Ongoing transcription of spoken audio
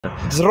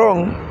It's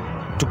wrong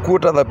to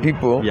quote other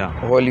people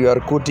while you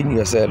are quoting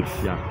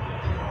yourself.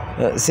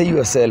 Say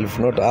yourself,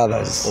 not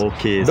others.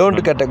 Okay.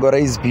 Don't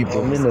categorize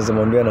people. Mimi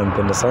nazimwambia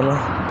nampenda sana,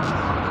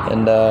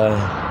 and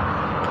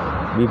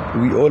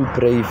we all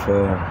pray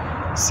for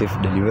safe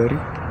delivery.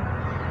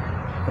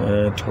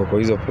 Tuko kwa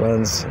hizo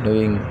plans,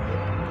 knowing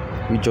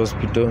which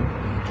hospital,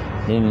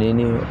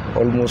 nini,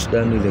 almost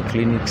done with the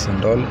clinics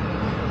and all.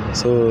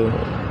 So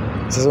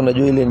sasa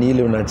unajua ile ni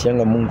ile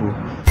unachianga Mungu.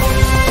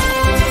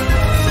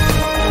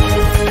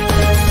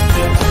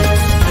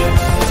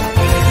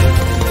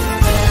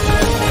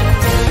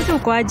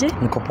 Kwaje?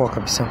 Niko poa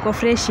kabisa. Kwa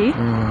freshi.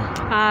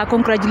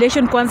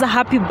 Congratulations kwanza,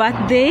 happy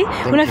birthday.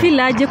 Una feel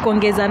aje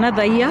kuongeza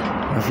another year?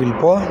 Na feel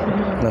poa.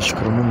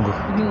 Nashukuru Mungu.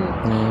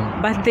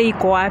 Birthday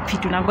iko wapi?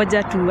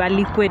 Tunangoja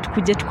tualikwe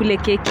tukuje tukule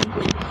keki.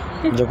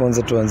 Ndio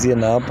kwanza tuanzie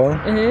na hapa.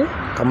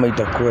 Kama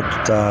itakuwa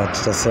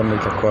tutasema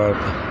itakuwa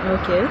wapi.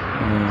 Okay.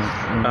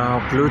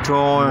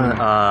 Pluto,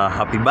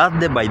 happy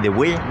birthday by the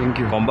way.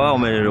 Kwamba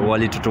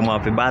walitutuma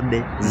happy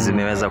birthday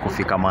zimeweza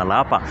kufika mahali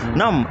hapa.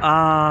 Naam,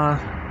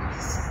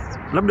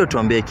 labda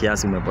tuambie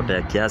kiasi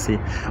umepotea kiasi.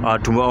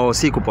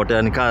 Si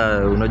kupotea,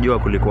 nika unajua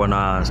kulikuwa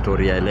na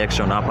story ya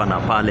election hapa na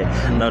pale,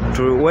 na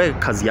wewe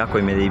kazi yako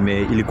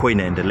ilikuwa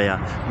inaendelea.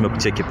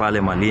 Umekucheki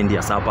pale Malindi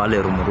hasa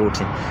pale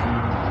Rumuruti.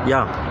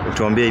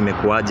 Tuambie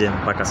imekuaje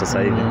mpaka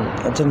sasa hivi.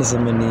 Acha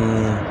niseme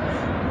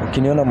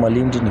ukiniona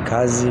Malindi ni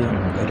kazi,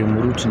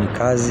 Rumuruti ni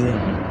kazi.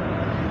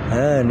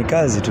 Ni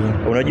kazi tu.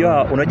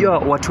 Unajua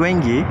watu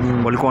wengi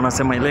walikuwa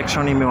wanasema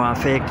election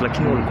imewa-affect,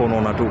 lakini walikuwa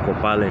unaona tu uko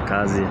pale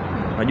kazi.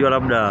 Unajua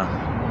labda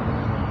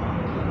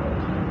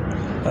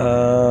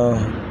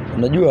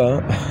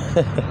unajua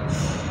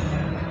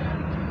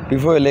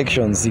before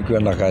elections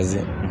sikuenda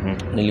kazi.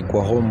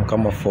 Nilikuwa home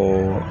kama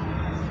for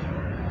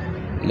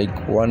like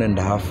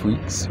 1.5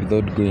 weeks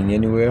without going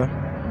anywhere.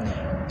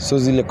 So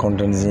zile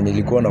contents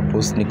nilikuwa na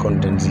post ni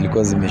contents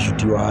zilikuwa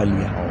zimeshutiwa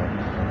earlier.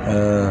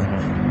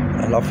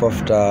 Alafu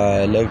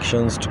after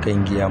elections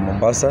tukaingia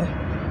Mombasa.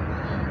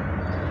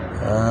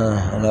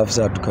 Alafu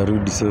sasa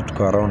tukarudi, so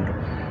tuko around.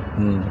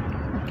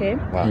 Okay.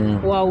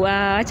 Wow,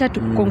 acha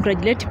tu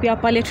congratulate pia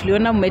pale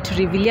tuliona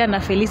mmeturevealia na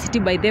Felicity.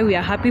 By the way, we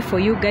are happy for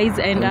you guys,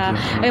 and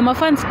my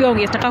fans pia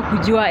wangetaka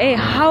kujua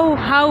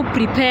how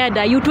prepared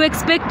are you to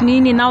expect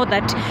nini now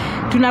that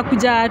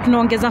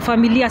tunaongeza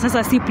familia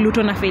sasa, si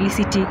Pluto na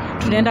Felicity,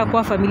 tunaenda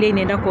kwa familia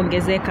inaenda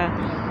kuongezeka.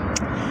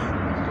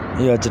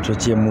 Hiyo acha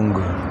tuachie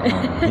Mungu.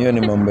 Hiyo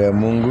ni mambo ya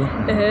Mungu.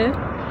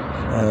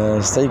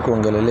 Sitaki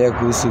kuongelelea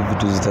kuhusu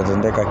vitu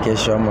zitatendeka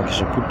kesho ama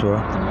kesho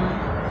kutwa.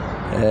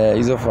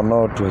 Hizo for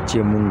now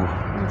tuachie Mungu.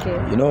 Okay.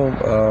 You know,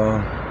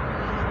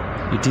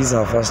 it is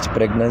our first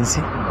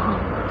pregnancy.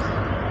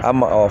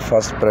 Our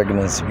first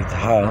pregnancy with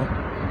her,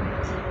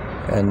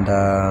 and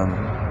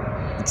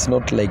it's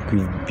not like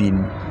we've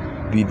been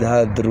with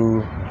her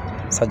through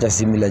such a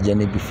similar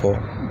journey before.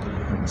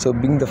 So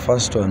being the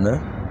first one,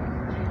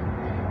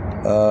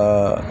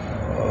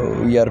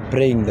 we are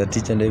praying that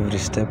each and every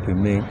step we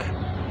make,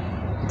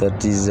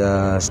 that is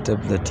a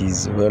step that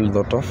is well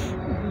thought of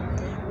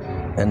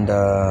and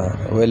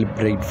well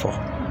prayed for.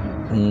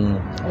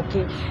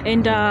 Okay.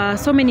 And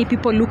so many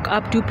people look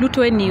up to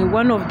Pluto. Ni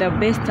one of the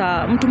best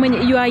mtu mwenye,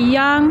 you are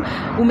young,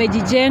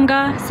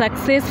 umejijenga,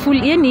 successful,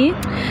 yani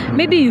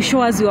maybe you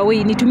show us your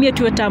way. Nitumie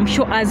tu term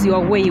show us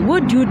your way.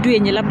 What do you do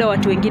yenye labda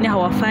watu wengine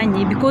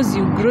hawafanyi, because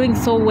you growing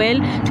so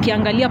well?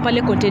 Tukiangalia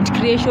pale content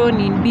creation,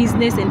 in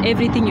business and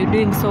everything you're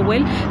doing so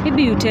well.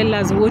 Maybe you tell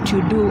us what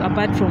you do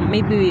apart from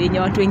maybe yenye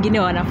watu wengine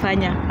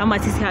wanafanya ama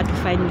sisi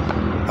hatufanyi.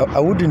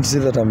 I wouldn't say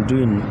that I'm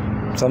doing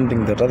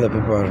something that other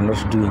people are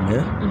not doing.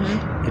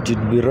 It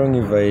would be wrong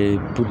if I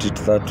put it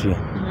that way.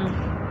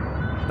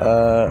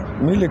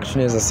 Mimi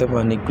tunaweza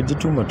sema ni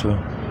kujituma tu.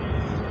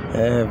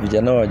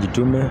 Vijana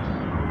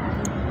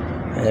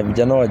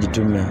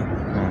wajitume.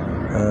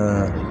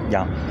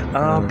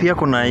 Pia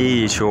kuna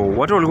hii show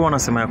watu walikuwa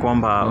wanasema ya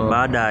kwamba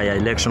baada ya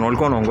election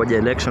walikuwa wanaongoja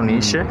election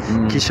ishe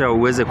kisha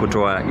uweze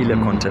kutoa ile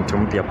content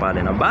mpya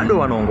pale, na bado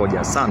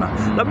wanaongoja sana.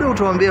 Labda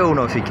utuambie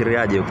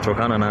unafikiriaje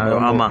kutokana na hayo,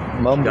 ama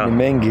mambo ni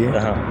mengi,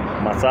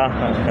 masaa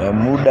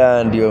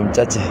muda ndio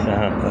mchache.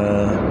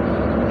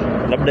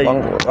 Labda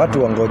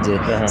watu wangoje.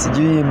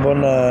 Sijui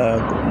mbona,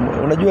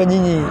 unajua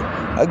nyinyi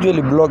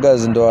actually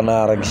bloggers ndo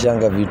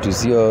wanaharakishanga vitu,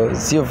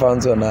 sio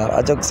fans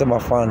acha kusema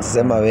fans,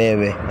 sema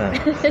wewe.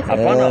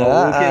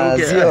 Hapana,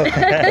 sio.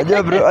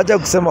 Unajua bro, acha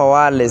kusema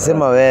wale,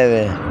 sema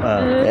wewe.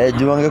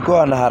 Juu angekuwa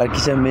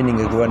wanaharakisha, mimi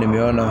ningekuwa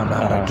nimeona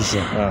wanaharakisha.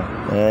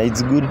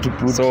 It's good to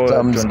put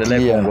terms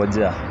tuendelee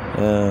kungojea.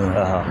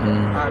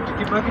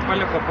 Tukibaki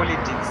pale kwa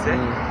politics,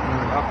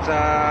 after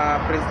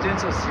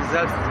presidential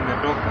results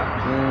zimetoka,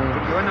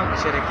 tuliona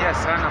ukisherekea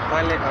sana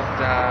pale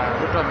after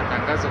Ruto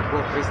ametangazwa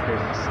kuwa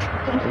president.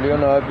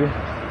 Uliona wapi?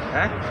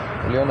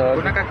 Uliona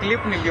wapi? Kuna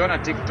clip niliona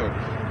TikTok.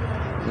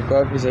 Niko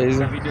wapi sasa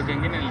hizi? Video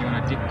kingine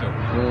niliona TikTok.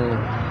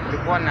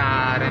 Ulikuwa na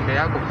rende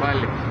yako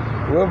pale.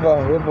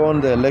 Whoever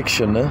on the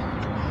election,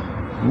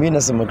 mimi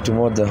nasema kitu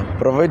moja,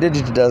 provided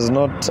it does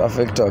not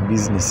affect our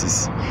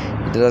businesses,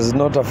 it does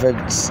not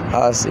affect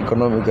us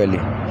economically,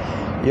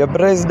 Your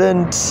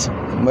president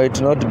might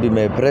not be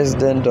my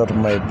president, or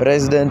my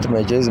president,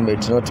 my choice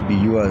might not be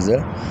yours.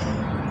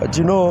 But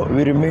you know,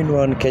 we remain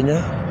one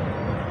Kenya,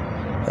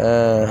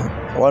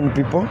 one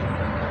people,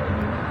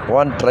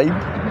 one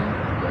tribe.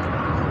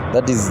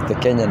 That is the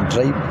Kenyan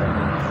tribe.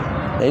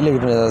 Na ile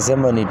kitu naweza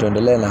sema ni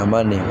tuendelee na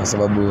amani kwa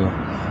sababu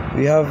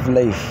we have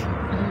life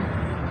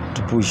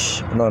to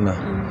push. Unaona?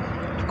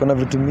 Tuko na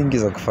vitu mingi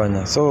za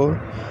kufanya. So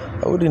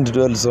I wouldn't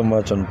dwell so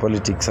much on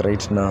politics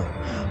right now.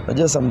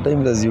 Najua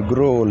sometimes as you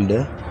grow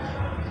older,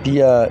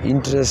 pia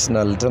interests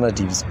na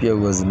alternatives pia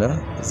huwa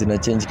zina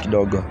change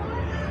kidogo.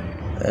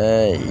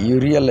 You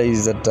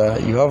realize that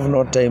you have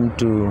no time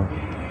to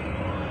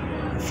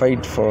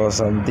fight for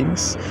some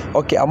things.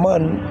 Okay, a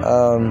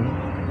man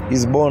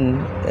is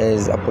born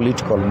as a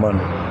political man,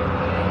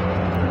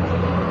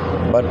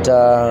 but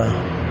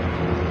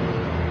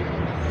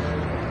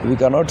we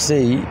cannot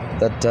say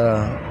that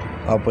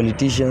our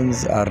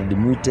politicians are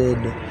demuted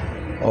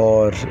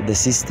or the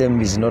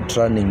system is not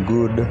running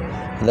good.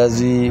 And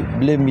as we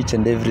blame each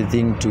and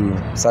everything to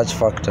such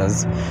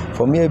factors,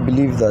 for me I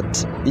believe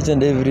that each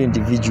and every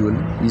individual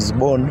is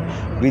born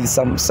with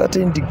some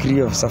certain degree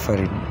of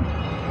suffering,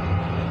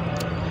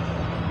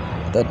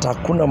 that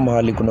hakuna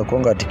mahali kuna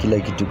kuanga ati kila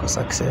kitu kwa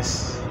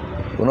success.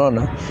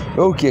 Unaona,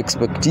 wewe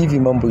ukiexpect hivi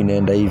mambo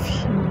inaenda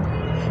hivi,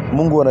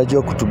 Mungu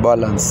anajua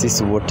kutubalance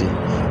sisi wote.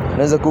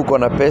 Unaweza kuwa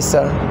na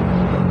pesa,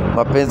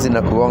 mapenzi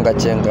na kugonga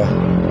chenga.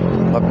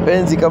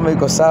 Mapenzi kama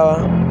iko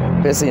sawa,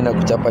 pesa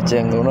inakuchapa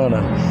chenga,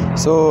 unaona?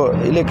 So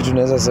ile kitu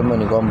naweza sema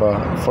ni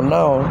kwamba for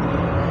now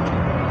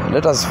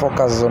let us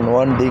focus on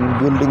one thing,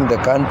 building the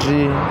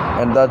country,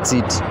 and that's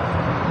it.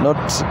 Not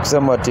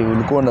kusema ati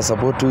ulikuwa na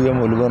support huyu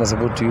ama ulikuwa na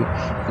support huyu.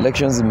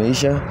 Elections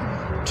zimeisha,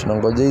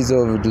 tunangoja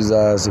hizo vitu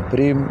za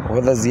supreme,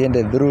 whether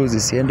ziende through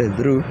zisiende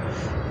through,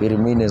 we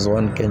remain as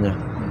one Kenya.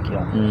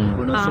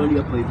 Kuna swali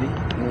hapo hivi.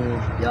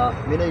 Ya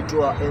mimi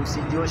naitwa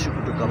MC Josh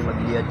kutoka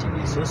Familia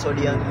TV. So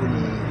swali yangu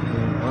ni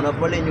naona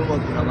pale nyuma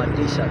kuna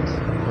ma-t-shirt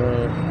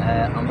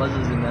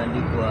ambazo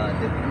zimeandikwa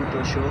The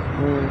Pluto Show.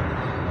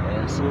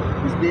 So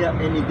is there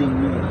anything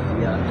new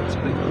we are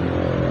expecting?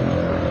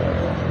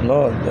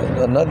 No,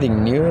 nothing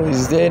new.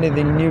 Is there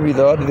anything new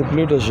without the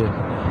Pluto Show?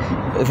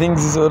 I think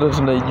this is what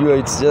tunajua,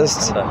 it's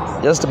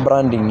just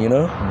branding, you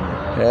know.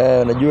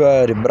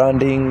 Najua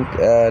rebranding,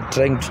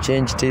 trying to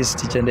change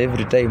taste each and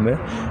every time.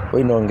 Kwa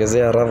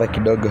inaongezea radha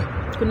kidogo.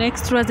 Kuna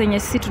extras zenye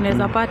sisi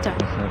tunaweza pata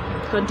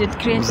content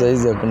creators.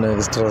 Sasa kuna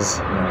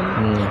extras.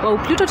 Wow,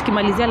 Pluto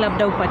tukimalizia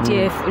labda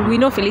upatie we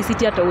know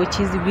Felicity hata watch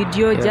his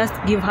video, just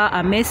give her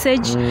a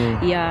message.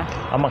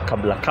 Ama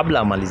kabla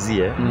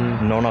amalizie,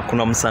 naona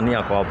kuna msanii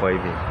ako hapa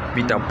hivi.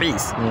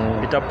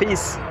 Peter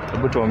Peace.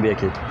 Hebu tuambie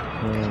kitu.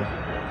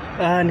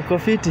 Niko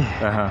fiti.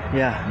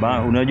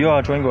 Unajua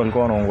watu wengi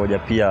walikuwa wanaongoja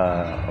pia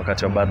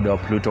wakati wa birthday wa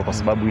Pluto kwa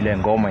sababu ile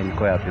ngoma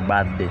ilikuwa ya happy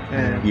birthday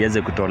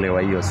iweze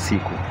kutolewa hiyo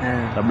siku.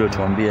 Labda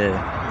tuambie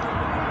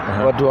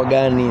watu wa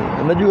gani?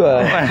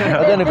 Unajua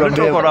hata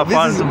nikwambie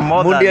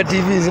Mundia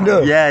TV ndio?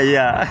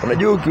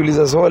 Unajua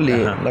ukiuliza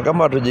swali na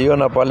kama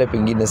hatujaiona pale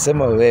pengine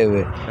sema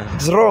wewe.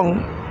 It's wrong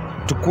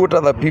to quote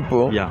other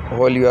people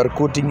while you are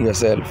quoting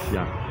yourself.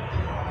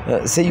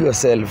 Say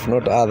yourself,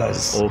 not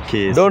others.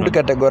 Okay, don't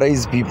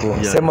categorize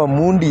people. Sema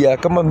Mundia,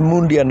 kama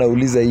Mundia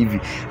anauliza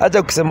hivi.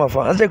 Acha kusema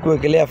acha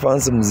kuwekelea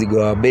fans mzigo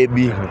wa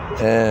baby.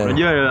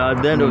 Unajua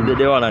at the end of the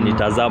day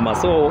wananitazama,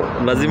 so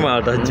lazima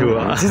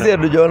atajua. Sisi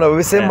hatujaona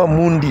wewe sema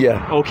Mundia.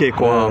 Okay,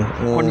 kwa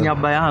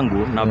niaba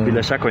yangu na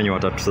bila shaka wenye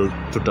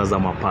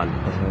watatutazama pale.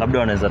 Labda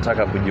wanaweza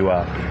taka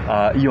kujua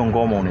hiyo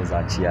ngoma unaweza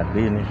achia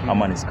lini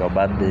ama ni siku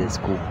birthday,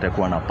 siku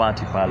utakuwa na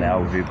party pale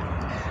au vipi?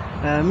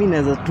 Mimi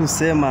naweza tu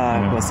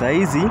sema kwa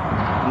saizi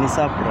ni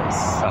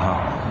surprise.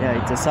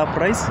 It's a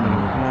surprise.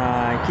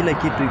 Na kila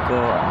kitu iko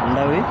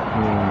ndawe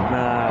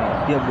na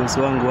pia boss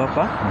wangu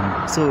hapa.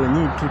 So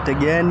nyinyi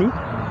tutegeeni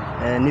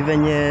ni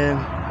venye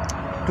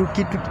tu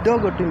kitu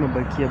kidogo tu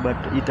imebakia but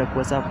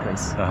itakuwa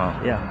surprise.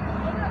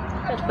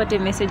 Tupate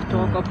message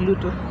kutoka kwa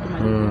Pluto.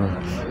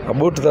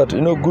 About that, you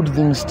know, good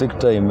things take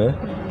time,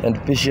 and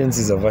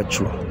patience is a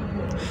virtue.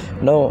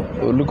 Now,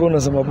 ulikuwa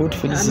unasema about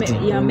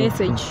Felicity. Ya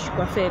message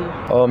kwa Fel.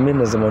 Mimi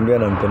nazimwambia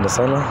nampenda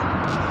sana,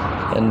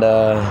 and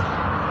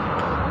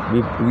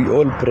we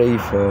all pray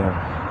for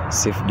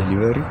safe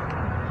delivery.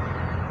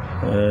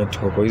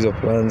 Tuko kwa hizo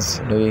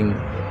plans, knowing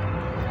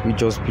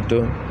which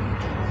hospital,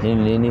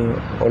 nini,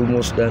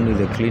 almost done with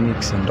the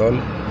clinics and all.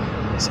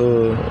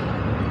 So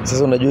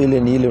sasa unajua ile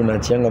ni ile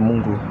unaachianga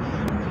Mungu,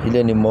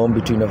 ile ni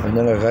maombi tu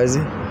inafanyanga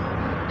kazi.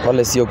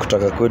 Wale sio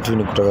kutaka kwetu,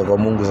 ni kutaka kwa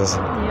Mungu sasa.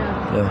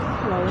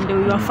 Ndio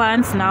your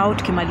fans now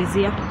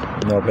tukimalizia.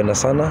 Nawapenda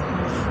sana.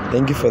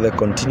 Thank you for the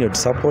continued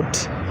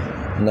support.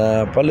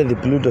 Na pale the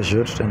Pluto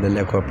Show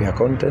tutaendelea kuwapia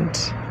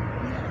content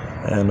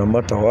no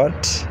matter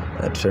what,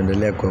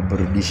 tutaendelea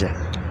kuwaburudisha.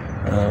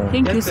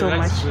 Thank you so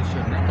much.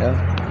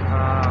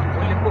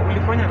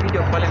 Ulifanya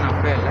video pale na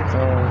Fel.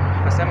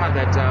 Nasema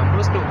that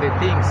most of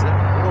the things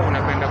huwa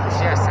unapenda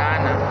kushare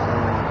sana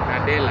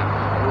na Dela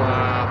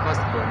wa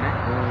first born.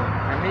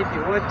 Maybe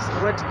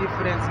what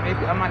difference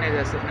maybe ama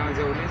naweza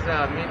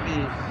uliza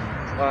maybe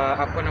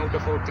ako na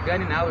utofauti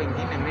gani na hao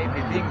wengine,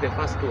 maybe being the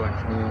first one,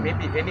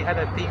 maybe any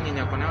other thing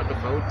yenye ako nayo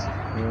tofauti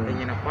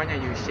yenye inafanya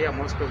you share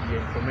most of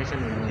your information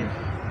with him?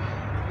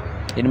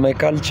 In my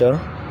culture,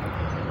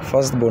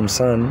 firstborn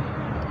son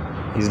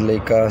is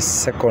like a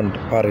second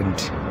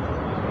parent.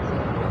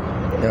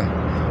 Yeah,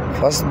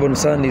 firstborn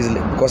son is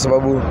like, kwa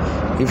sababu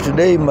if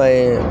today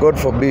God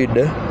forbid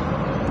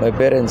my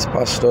parents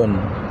passed on,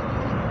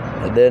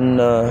 then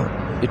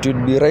it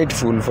would be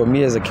rightful for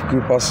me as a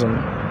Kikuyu person,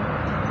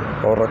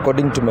 or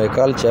according to my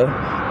culture,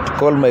 to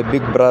call my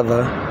big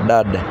brother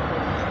dad.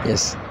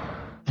 Yes.